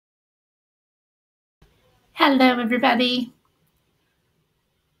Hello, everybody.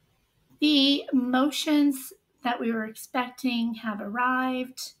 The motions that we were expecting have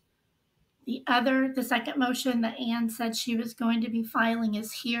arrived. The second motion that Anne said she was going to be filing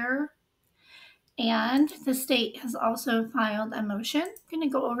is here. And the state has also filed a motion. I'm going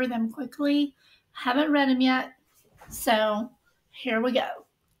to go over them quickly. Haven't read them yet. So here we go.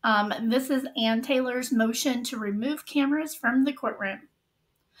 This is Ann Taylor's motion to remove cameras from the courtroom.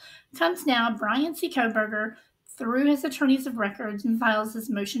 Comes now Brian C. Kohberger through his attorneys of records and files this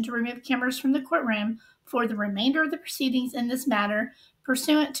motion to remove cameras from the courtroom for the remainder of the proceedings in this matter,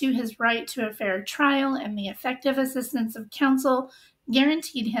 pursuant to his right to a fair trial and the effective assistance of counsel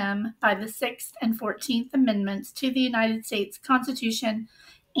guaranteed him by the 6th and 14th Amendments to the United States Constitution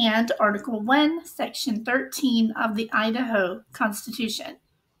and Article 1, Section 13 of the Idaho Constitution.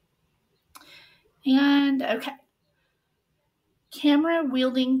 And okay.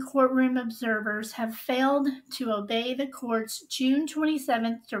 Camera-wielding courtroom observers have failed to obey the court's June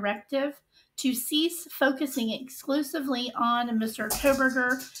 27th directive to cease focusing exclusively on Mr.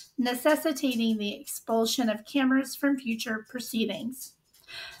 Kohberger, necessitating the expulsion of cameras from future proceedings.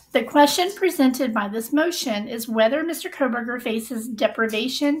 The question presented by this motion is whether Mr. Kohberger faces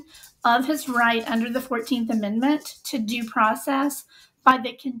deprivation of his right under the 14th Amendment to due process by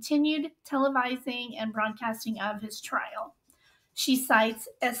the continued televising and broadcasting of his trial. She cites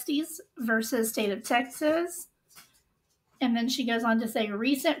Estes versus State of Texas. And then she goes on to say,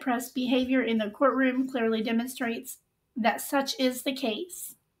 recent press behavior in the courtroom clearly demonstrates that such is the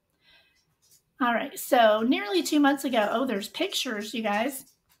case. All right, so nearly 2 months ago, there's pictures, you guys.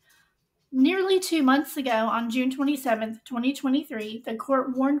 Nearly 2 months ago, on June 27th, 2023, the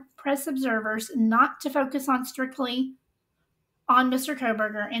court warned press observers not to focus on strictly on Mr.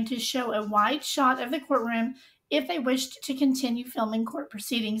 Kohberger and to show a wide shot of the courtroom if they wished to continue filming court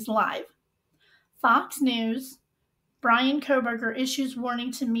proceedings live. Fox News, Brian Kohberger issues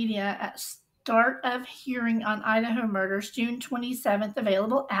warning to media at start of hearing on Idaho murders, June 27th,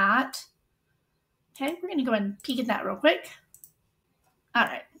 available at... Okay, we're going to go ahead and peek at that real quick. All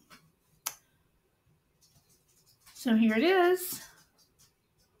right. So here it is.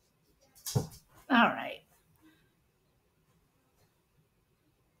 All right.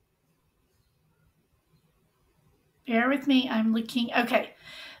 Bear with me, I'm looking. Okay.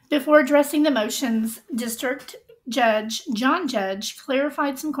 Before addressing the motions, District Judge John Judge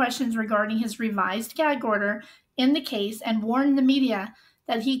clarified some questions regarding his revised gag order in the case and warned the media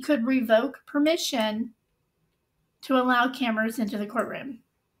that he could revoke permission to allow cameras into the courtroom.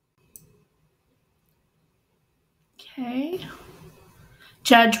 Okay.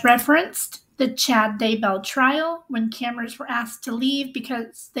 Judge referenced the Chad Daybell trial when cameras were asked to leave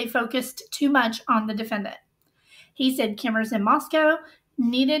because they focused too much on the defendant. He said cameras in Moscow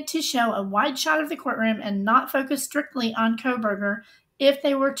needed to show a wide shot of the courtroom and not focus strictly on Kohberger if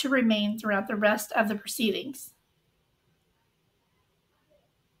they were to remain throughout the rest of the proceedings.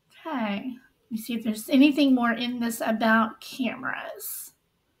 Okay, let me see if there's anything more in this about cameras.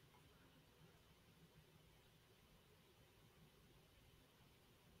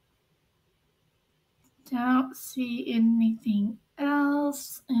 Don't see anything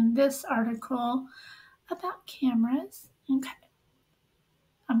else in this article about cameras. Okay.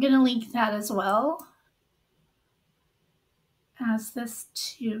 I'm going to link that as well as this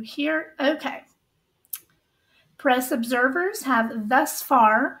to here. Okay. Press observers have thus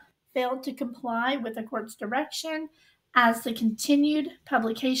far failed to comply with the court's direction as the continued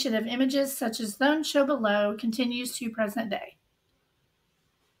publication of images such as those shown below continues to present day.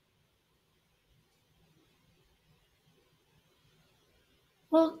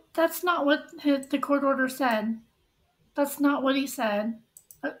 Well, that's not what the court order said. That's not what he said.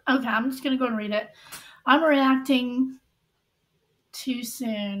 Okay, I'm just going to go and read it. I'm reacting too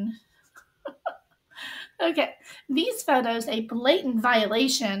soon. Okay, these photos, a blatant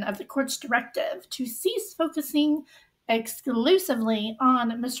violation of the court's directive to cease focusing exclusively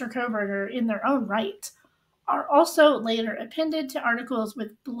on Mr. Kohberger in their own right, are also later appended to articles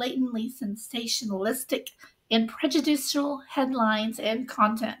with blatantly sensationalistic and prejudicial headlines and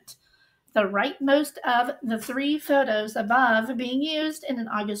content. The rightmost of the 3 photos above being used in an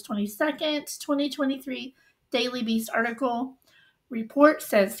August 22nd, 2023 Daily Beast article. Report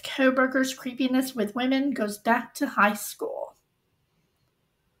says Kohberger's creepiness with women goes back to high school.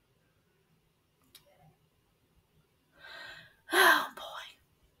 Oh, boy.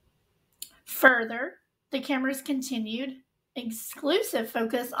 Further, the camera's continued exclusive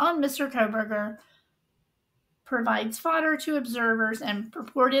focus on Mr. Kohberger provides fodder to observers and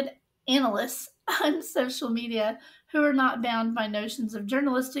purported analysts on social media who are not bound by notions of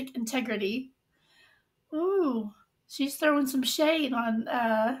journalistic integrity. Ooh, she's throwing some shade on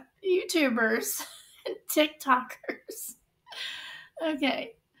YouTubers and TikTokers.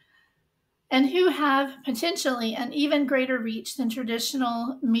 Okay. And who have potentially an even greater reach than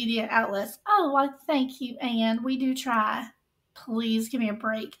traditional media outlets. Oh, well, thank you, Anne. We do try. Please give me a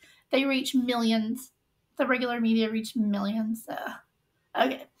break. They reach millions. The regular media reach millions.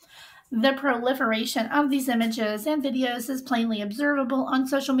 Okay. The proliferation of these images and videos is plainly observable on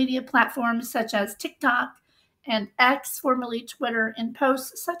social media platforms such as TikTok and X, formerly Twitter, in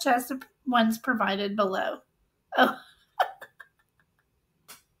posts such as the ones provided below. Oh,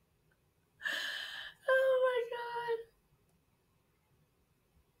 oh my God.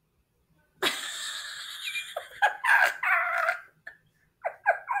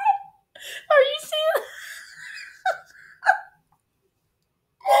 Are you seeing?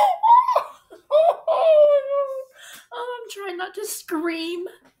 Oh, I'm trying not to scream.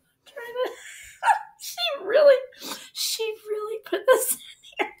 I'm trying to. She really put this in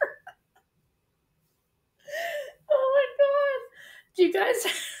here. Oh my God. Do you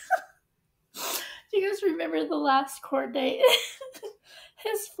guys remember the last court date?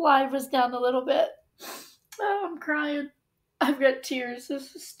 His fly was down a little bit. Oh, I'm crying. I've got tears.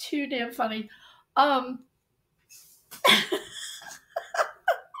 This is too damn funny. Sorry.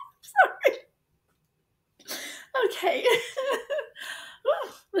 Okay.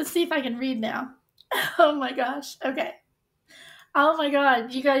 Let's see if I can read now. Oh my gosh. Okay. Oh my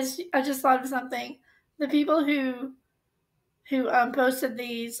God. You guys, I just thought of something. The people who posted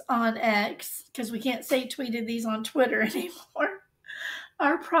these on X, because we can't say tweeted these on Twitter anymore,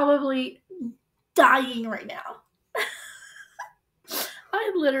 are probably dying right now.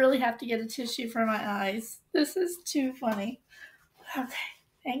 I literally have to get a tissue for my eyes. This is too funny. Okay,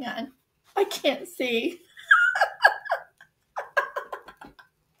 hang on. I can't see.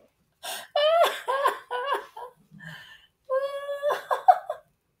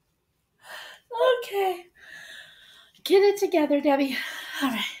 Okay. Get it together, Debbie. All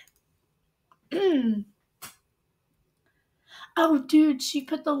right. Oh, dude, she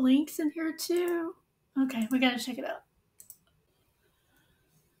put the links in here too. Okay, we gotta check it out.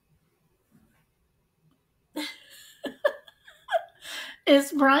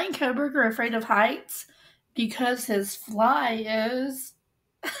 Is Brian Koberger afraid of heights? Because his fly is.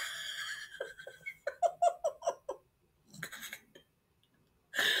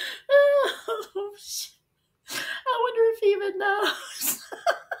 Oh, shit. I wonder if he even knows.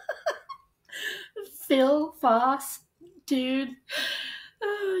 Phil Foss, dude.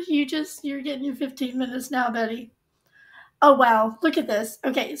 You're getting your 15 minutes now, Betty. Oh, wow. Look at this.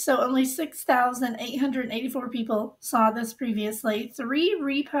 Okay, so only 6,884 people saw this previously. 3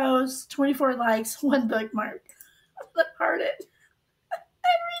 reposts, 24 likes, 1 bookmark. Let's heart it.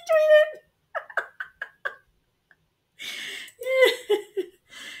 And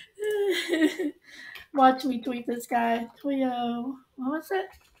retweet it. Watch me tweet this guy. Twio. What was it?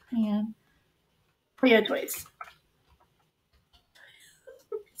 Hang on. Twio tweets.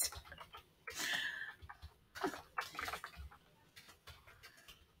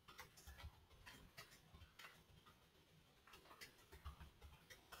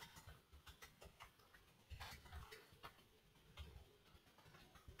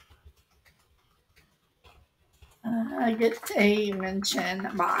 I get a mention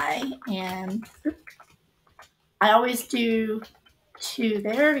by, and I always do 2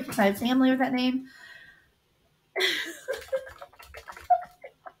 there because I have family with that name.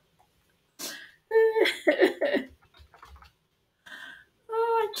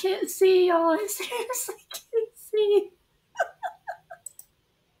 Oh, I can't see, y'all. I seriously can't see.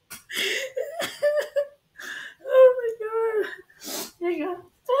 Oh my God. There you go.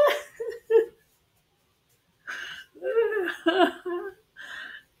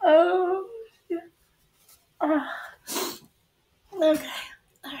 Oh, yeah. Okay.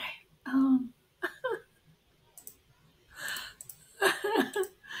 All right.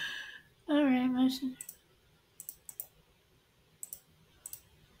 All right, motion.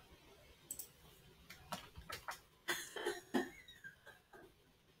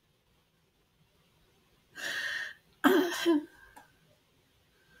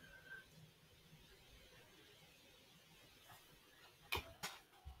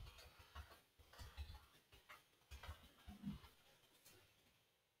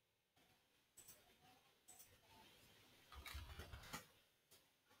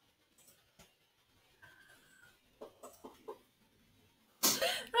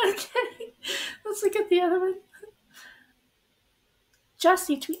 Okay. Let's look at the other one.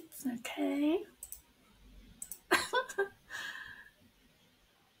 Justy tweets. Okay.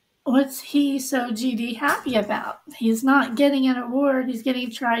 What's he so GD happy about? He's not getting an award. He's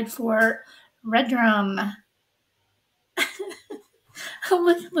getting tried for Red Rum.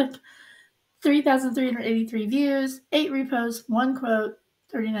 Look. 3,383 views, 8 reposts, 1 quote,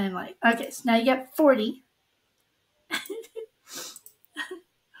 39 likes. Okay, so now you get 40.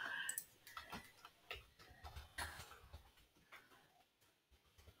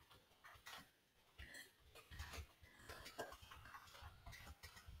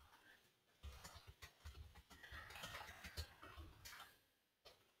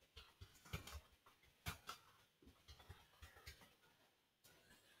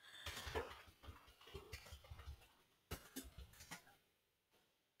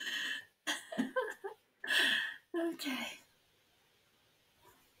 Okay.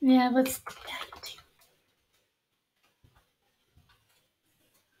 Yeah, let's.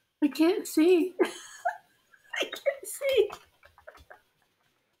 I can't see. I can't see.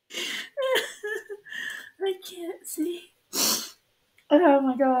 I can't see. Oh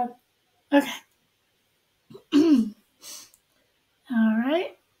my god. Okay. All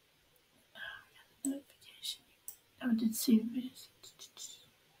right. Notification. Oh, did see this.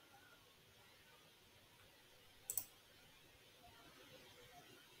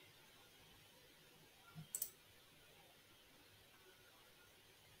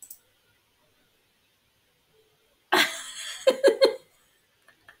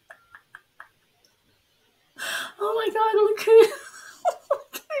 Oh my god, look who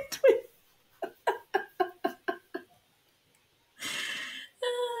tweet.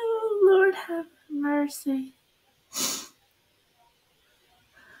 Oh, Lord have mercy.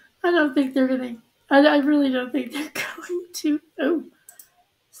 I don't think they're gonna. I really don't think they're going to. Oh,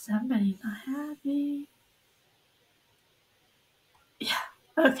 somebody's not happy. Yeah.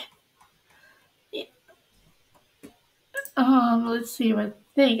 Okay. Yeah. Let's see what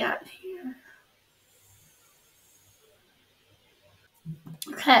they got here.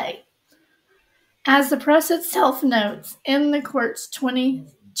 Okay. As the press itself notes in the court's June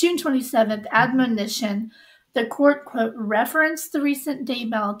 27th admonition, the court, quote, referenced the recent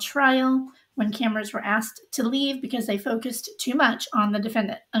Daybell trial when cameras were asked to leave because they focused too much on the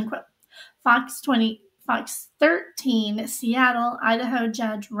defendant, unquote. Fox 13 Seattle, Idaho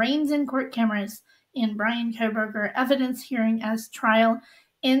judge reins in court cameras in Brian Kohberger evidence hearing as trial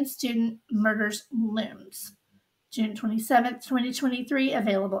in student murders looms. June 27th, 2023,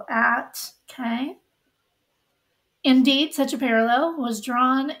 available at, okay. Indeed, such a parallel was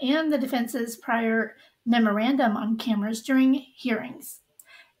drawn in the defense's prior memorandum on cameras during hearings.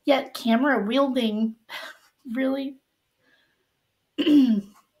 Yet camera wielding, really? They're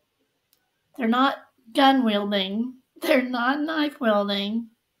not gun wielding. They're not knife wielding.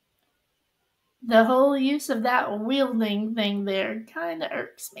 The whole use of that wielding thing there kind of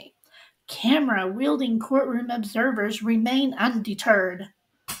irks me. Camera wielding courtroom observers remain undeterred.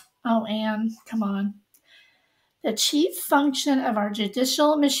 Oh, Anne, come on. The chief function of our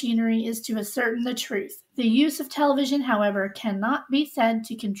judicial machinery is to ascertain the truth. The use of television, however, cannot be said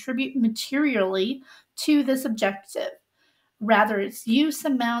to contribute materially to this objective. Rather, its use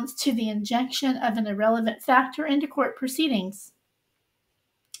amounts to the injection of an irrelevant factor into court proceedings.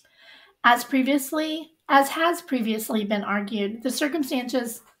 As has previously been argued, the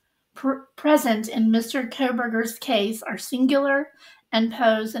circumstances present in Mr. Kohberger's case are singular and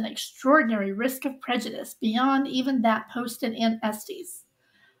pose an extraordinary risk of prejudice beyond even that posted in Estes.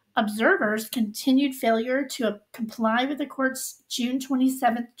 Observers' continued failure to comply with the court's June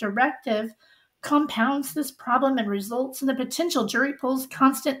 27th directive compounds this problem and results in the potential jury pool's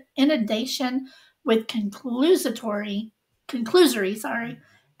constant inundation with conclusory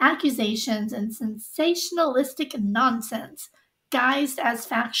accusations and sensationalistic nonsense guised as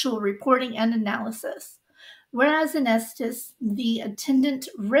factual reporting and analysis. Whereas in Estes, the attendant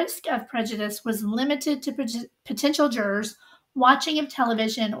risk of prejudice was limited to potential jurors watching of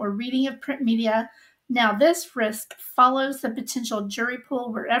television or reading of print media, now this risk follows the potential jury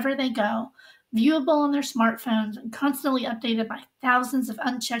pool wherever they go, viewable on their smartphones and constantly updated by thousands of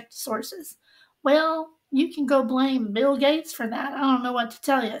unchecked sources. Well, you can go blame Bill Gates for that. I don't know what to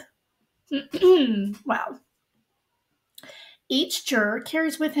tell you. Wow. Each juror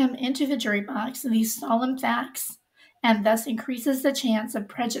carries with him into the jury box these solemn facts and thus increases the chance of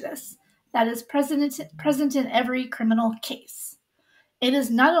prejudice that is present in every criminal case. It is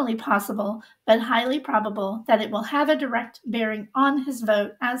not only possible, but highly probable that it will have a direct bearing on his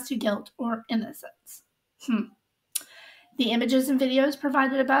vote as to guilt or innocence. The images and videos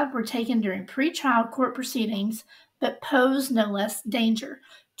provided above were taken during pre-trial court proceedings, but pose no less danger.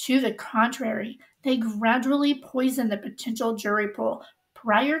 To the contrary, they gradually poison the potential jury pool,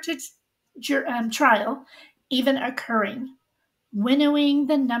 prior to trial even occurring, winnowing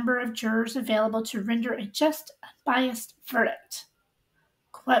the number of jurors available to render a just, unbiased verdict.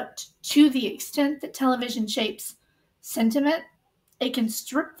 Quote, to the extent that television shapes sentiment, it can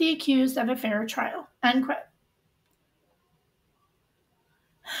strip the accused of a fair trial, unquote.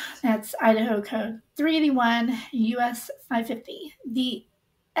 That's Idaho Code 381 U.S. 550. The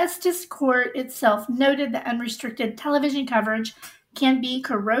Estes Court itself noted that unrestricted television coverage can be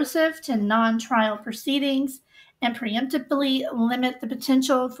corrosive to non-trial proceedings and preemptively limit the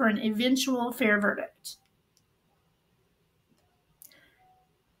potential for an eventual fair verdict.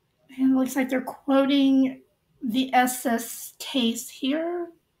 And it looks like they're quoting the Estes case here.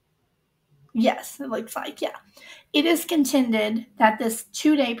 Yes, it looks like, yeah. It is contended that this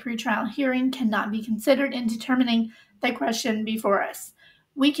 2-day pretrial hearing cannot be considered in determining the question before us.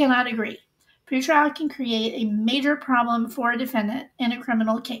 We cannot agree. Pretrial can create a major problem for a defendant in a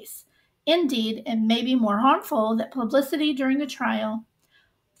criminal case. Indeed, it may be more harmful than publicity during the trial,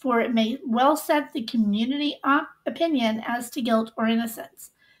 for it may well set the community opinion as to guilt or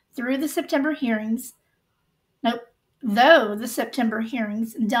innocence. Though the September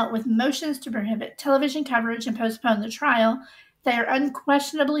hearings dealt with motions to prohibit television coverage and postpone the trial, they are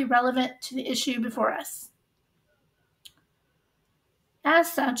unquestionably relevant to the issue before us.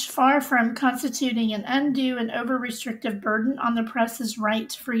 As such, far from constituting an undue and over-restrictive burden on the press's right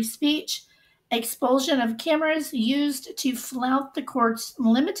to free speech, expulsion of cameras used to flout the court's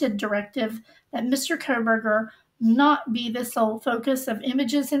limited directive that Mr. Kohberger not be the sole focus of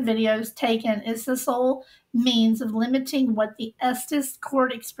images and videos taken is the sole means of limiting what the Estes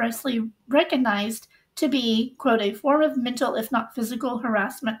Court expressly recognized to be, quote, a form of mental, if not physical,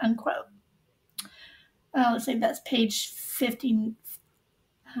 harassment, unquote. Let's see, that's page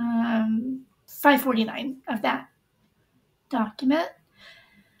 549 of that document.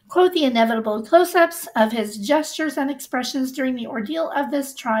 Quote, the inevitable close-ups of his gestures and expressions during the ordeal of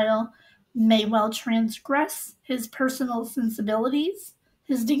this trial may well transgress his personal sensibilities,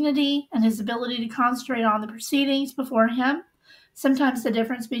 his dignity, and his ability to concentrate on the proceedings before him. Sometimes the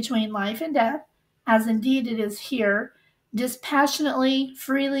difference between life and death, as indeed it is here, dispassionately,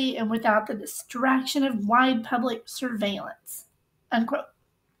 freely, and without the distraction of wide public surveillance. Unquote.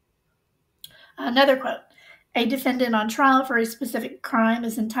 Another quote. A defendant on trial for a specific crime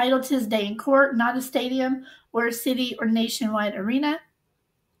is entitled to his day in court, not a stadium or a city or nationwide arena.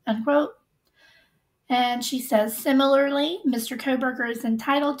 Unquote. And she says, similarly, Mr. Kohberger is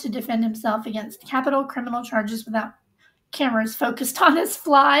entitled to defend himself against capital criminal charges without cameras focused on his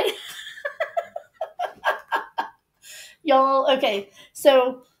fly. Y'all, okay,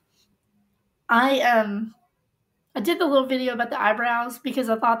 so I did the little video about the eyebrows because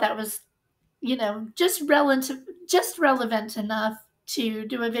I thought that was, just relevant enough to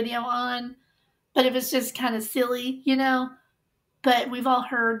do a video on, but it was just kind of silly, But we've all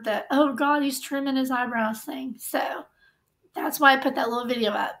heard that, oh God, he's trimming his eyebrows thing. So that's why I put that little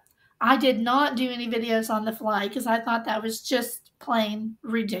video up. I did not do any videos on the fly because I thought that was just plain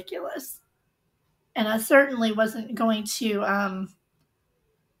ridiculous. And I certainly wasn't going to, I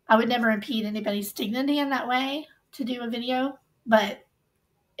would never impede anybody's dignity in that way to do a video. But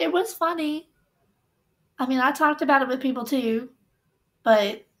it was funny. I mean, I talked about it with people too.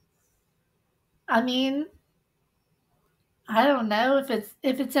 But, I mean, I don't know if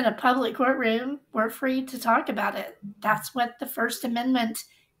it's in a public courtroom, we're free to talk about it. That's what the First Amendment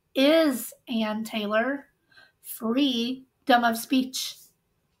is, Ann Taylor. Freedom of speech.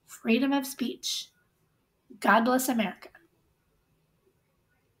 Freedom of speech. God bless America.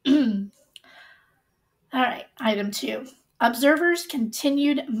 All right, item 2. Observers'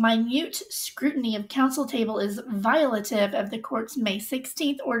 continued minute scrutiny of counsel table is violative of the court's May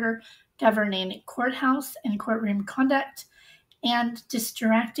 16th order governing courthouse and courtroom conduct and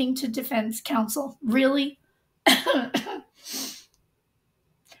distracting to defense counsel. Really?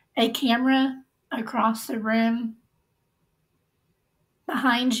 A camera across the room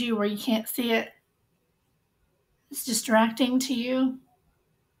behind you where you can't see it is distracting to you?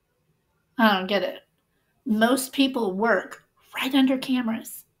 I don't get it. Most people work right under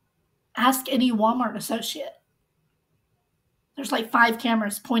cameras. Ask any Walmart associate. There's like 5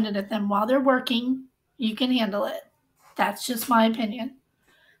 cameras pointed at them while they're working. You can handle it. That's just my opinion.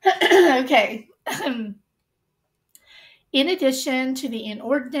 Okay. In addition to the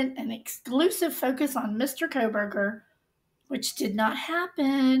inordinate and exclusive focus on Mr. Kohberger, which did not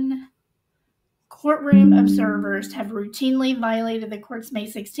happen, courtroom observers have routinely violated the court's May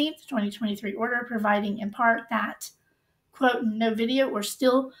 16th, 2023 order, providing in part that, quote, no video or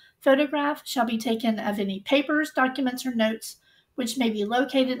still photograph shall be taken of any papers, documents, or notes which may be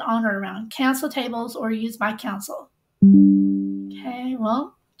located on or around counsel tables or used by counsel. Okay,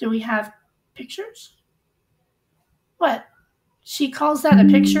 well, do we have pictures? What? She calls that a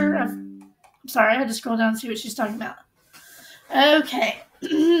picture of... I'm sorry, I had to scroll down and see what she's talking about. Okay.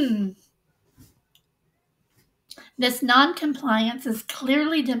 This non-compliance is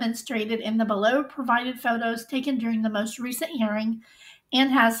clearly demonstrated in the below provided photos taken during the most recent hearing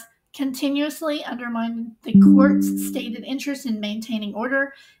and has continuously undermined the court's stated interest in maintaining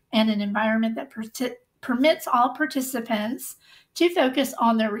order and an environment that permits all participants to focus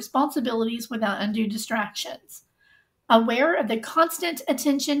on their responsibilities without undue distractions. Aware of the constant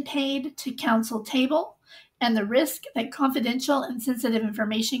attention paid to counsel table and the risk that confidential and sensitive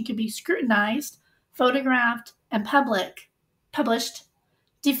information could be scrutinized, photographed, and published,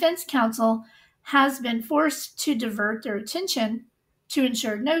 defense counsel has been forced to divert their attention to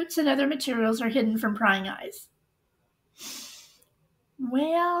ensure notes and other materials are hidden from prying eyes.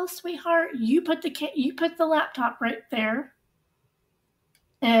 Well, sweetheart, you put the laptop right there,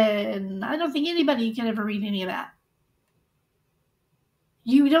 and I don't think anybody can ever read any of that.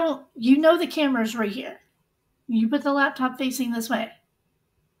 You know the camera's right here. You put the laptop facing this way.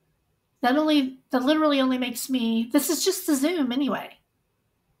 That literally only makes me... This is just the Zoom anyway.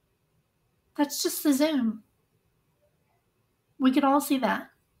 That's just the Zoom. We could all see that.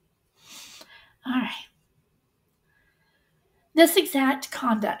 All right. This exact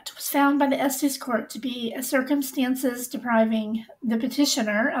conduct was found by the Estes Court to be a circumstances depriving the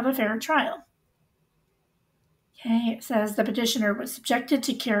petitioner of a fair trial. Okay, it says the petitioner was subjected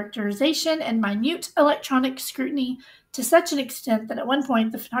to characterization and minute electronic scrutiny to such an extent that at one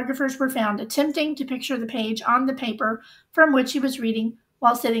point the photographers were found attempting to picture the page on the paper from which he was reading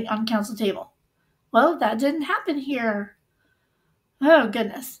while sitting on counsel table. Well, that didn't happen here. Oh,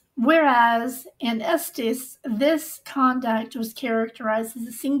 goodness. Whereas in Estes, this conduct was characterized as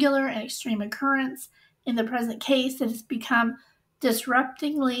a singular and extreme occurrence. In the present case, it has become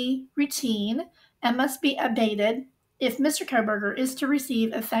disruptingly routine and must be abated if Mr. Kohberger is to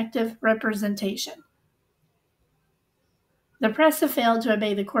receive effective representation. The press have failed to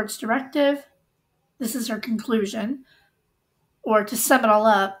obey the court's directive. This is her conclusion, or to sum it all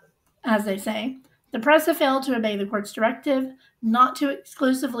up, as they say. The press have failed to obey the court's directive not to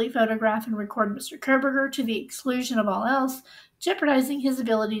exclusively photograph and record Mr. Kohberger to the exclusion of all else, jeopardizing his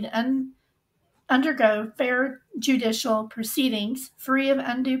ability to undergo fair judicial proceedings free of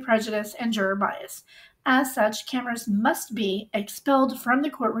undue prejudice and juror bias. As such, cameras must be expelled from the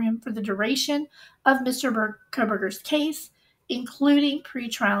courtroom for the duration of Mr. Kohberger's case, including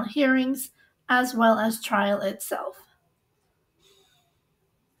pretrial hearings, as well as trial itself.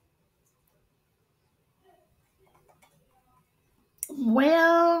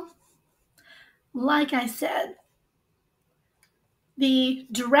 Well, like I said, the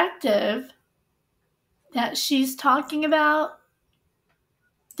directive that she's talking about,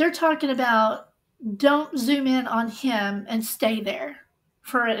 they're talking about don't zoom in on him and stay there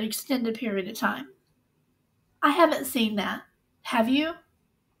for an extended period of time. I haven't seen that. Have you?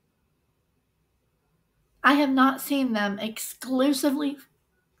 I have not seen them exclusively.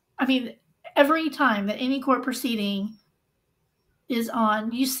 I mean, every time that any court proceeding is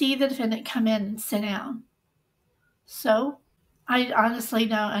on, you see the defendant come in and sit down. So, I honestly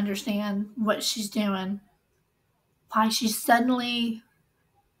don't understand what she's doing. Why she's suddenly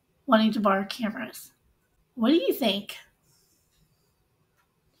wanting to bar cameras. What do you think?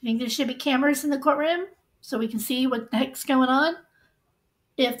 You think there should be cameras in the courtroom so we can see what the heck's going on?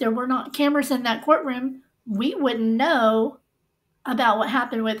 If there were not cameras in that courtroom, we wouldn't know about what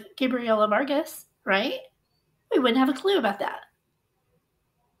happened with Gabriela Vargas, right? We wouldn't have a clue about that.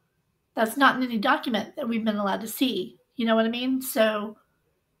 That's not in any document that we've been allowed to see. You know what I mean? So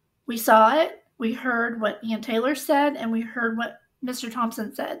we saw it, we heard what Ann Taylor said, and we heard what Mr.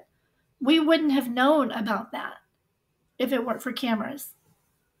 Thompson said. We wouldn't have known about that if it weren't for cameras.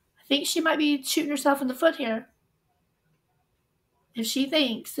 I think she might be shooting herself in the foot here. If she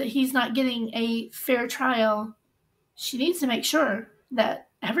thinks that he's not getting a fair trial, she needs to make sure that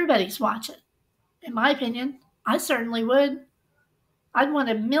everybody's watching. In my opinion, I certainly would. I'd want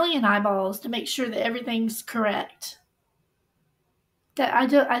 1,000,000 eyeballs to make sure that everything's correct. That I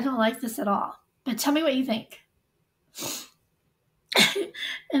don't like this at all. But tell me what you think.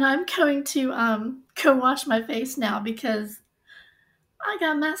 And I'm going to go wash my face now because I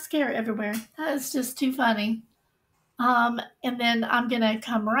got mascara everywhere. That is just too funny. And then I'm going to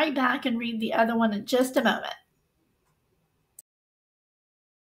come right back and read the other one in just a moment.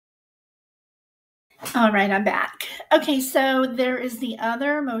 All right, I'm back. Okay, so there is the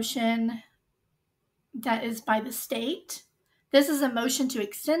other motion that is by the state This is a motion to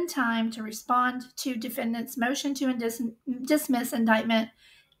extend time to respond to defendant's motion to dismiss indictment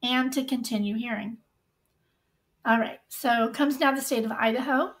and to continue hearing. All right, so comes now the state of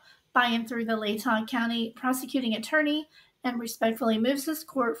Idaho by and through the Layton County prosecuting attorney and respectfully moves this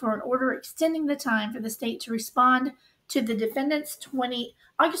court for an order extending the time for the state to respond to the defendant's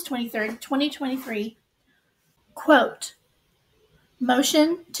August 23rd, 2023, quote,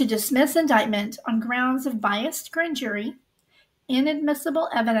 motion to dismiss indictment on grounds of biased grand jury, inadmissible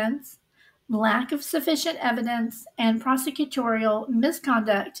evidence, lack of sufficient evidence, and prosecutorial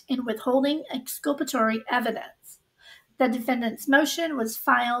misconduct in withholding exculpatory evidence. The defendant's motion was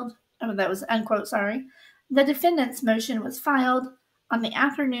filed, The defendant's motion was filed on the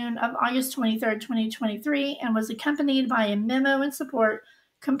afternoon of August 23, 2023, and was accompanied by a memo in support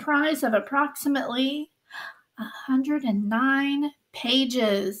comprised of approximately 109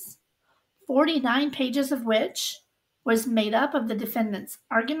 pages, 49 pages of which was made up of the defendant's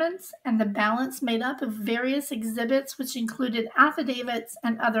arguments, and the balance made up of various exhibits which included affidavits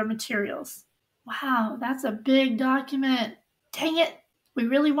and other materials. Wow, that's a big document. Dang it. We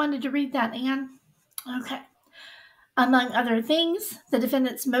really wanted to read that, Anne. Okay. Among other things, the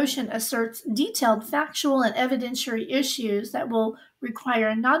defendant's motion asserts detailed factual and evidentiary issues that will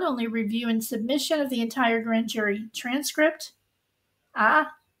require not only review and submission of the entire grand jury transcript,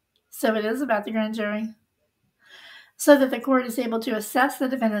 so it is about the grand jury, so that the court is able to assess the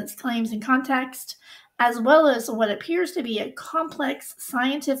defendant's claims in context, as well as what appears to be a complex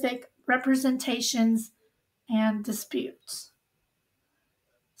scientific representations and disputes.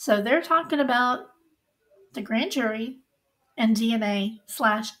 So they're talking about the grand jury and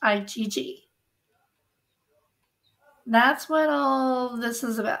DNA/IgG. That's what all this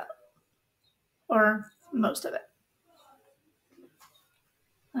is about, or most of it.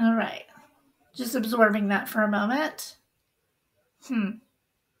 All right. Just absorbing that for a moment.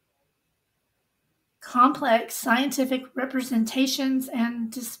 Complex scientific representations and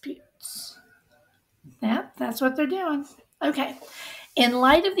disputes. Yep, that's what they're doing. Okay. In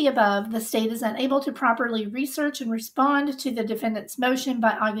light of the above, the state is unable to properly research and respond to the defendant's motion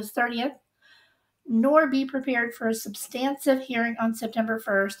by August 30th, nor be prepared for a substantive hearing on September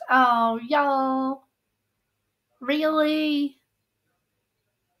 1st. Oh, y'all. Really?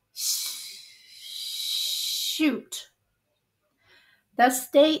 Shoot. The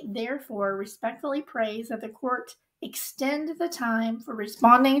state, therefore, respectfully prays that the court extend the time for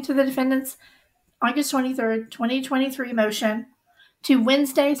responding to the defendant's August 23rd, 2023 motion to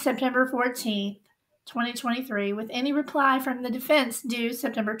Wednesday, September 14th, 2023, with any reply from the defense due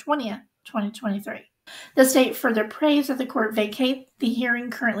September 20th, 2023. The state further prays that the court vacate the hearing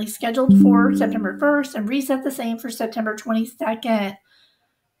currently scheduled for September 1st and reset the same for September 22nd.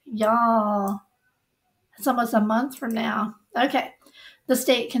 Y'all, it's almost a month from now. Okay. The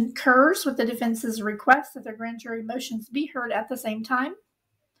state concurs with the defense's request that the grand jury motions be heard at the same time.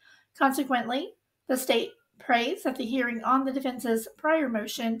 Consequently, the state prays that the hearing on the defense's prior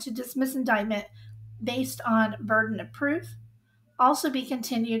motion to dismiss indictment based on burden of proof also be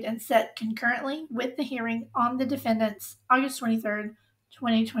continued and set concurrently with the hearing on the defendant's August 23rd,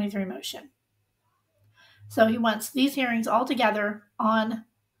 2023 motion. So he wants these hearings all together on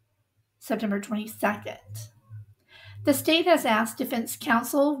September 22nd. The state has asked defense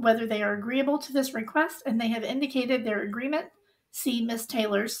counsel whether they are agreeable to this request, and they have indicated their agreement. See Ms.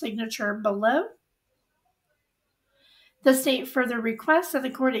 Taylor's signature below. The state further requests that the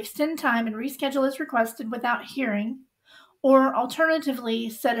court extend time and reschedule as requested without hearing, or alternatively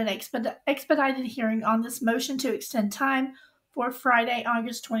set an expedited hearing on this motion to extend time for Friday,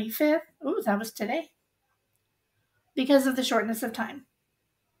 August 25th. Ooh, that was today. Because of the shortness of time.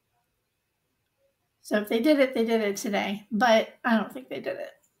 So if they did it today. But I don't think they did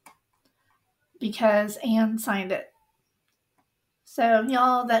it. Because Anne signed it. So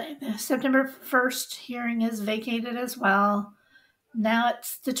y'all, that September 1st hearing is vacated as well. Now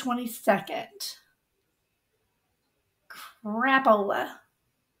it's the 22nd. Crapola.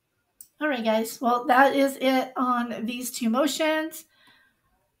 All right, guys. Well, that is it on these two motions.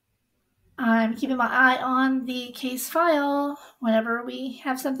 I'm keeping my eye on the case file. Whenever we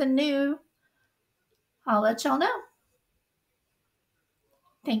have something new, I'll let y'all know.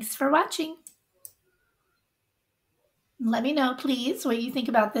 Thanks for watching. Let me know, please, what you think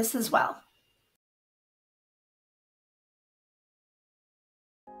about this as well.